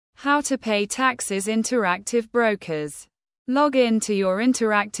How to pay taxes. Interactive brokers. Log in to your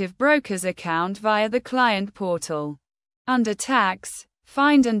Interactive Brokers account via the client portal. Under Tax,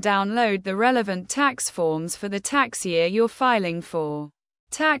 find and download the relevant tax forms for the tax year you're filing for.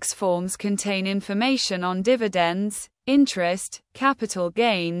 Tax forms contain information on dividends, interest, capital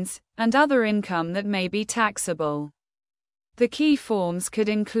gains, and other income that may be taxable. The key forms could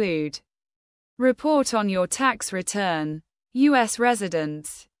include: report on your tax return. U.S.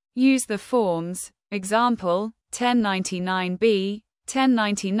 residents. Use the forms, example, 1099-B,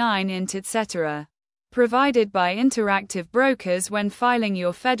 1099-INT, etc., provided by Interactive Brokers when filing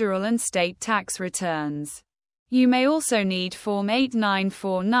your federal and state tax returns. You may also need Form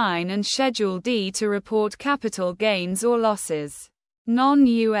 8949 and Schedule D to report capital gains or losses.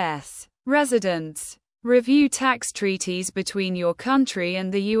 Non-U.S. residents. Review tax treaties between your country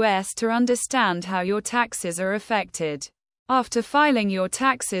and the U.S. to understand how your taxes are affected. After filing your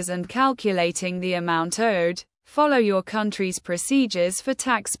taxes and calculating the amount owed, follow your country's procedures for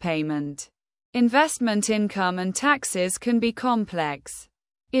tax payment. Investment income and taxes can be complex.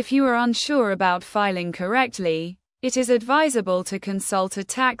 If you are unsure about filing correctly, it is advisable to consult a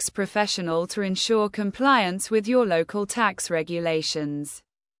tax professional to ensure compliance with your local tax regulations.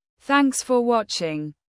 Thanks for watching.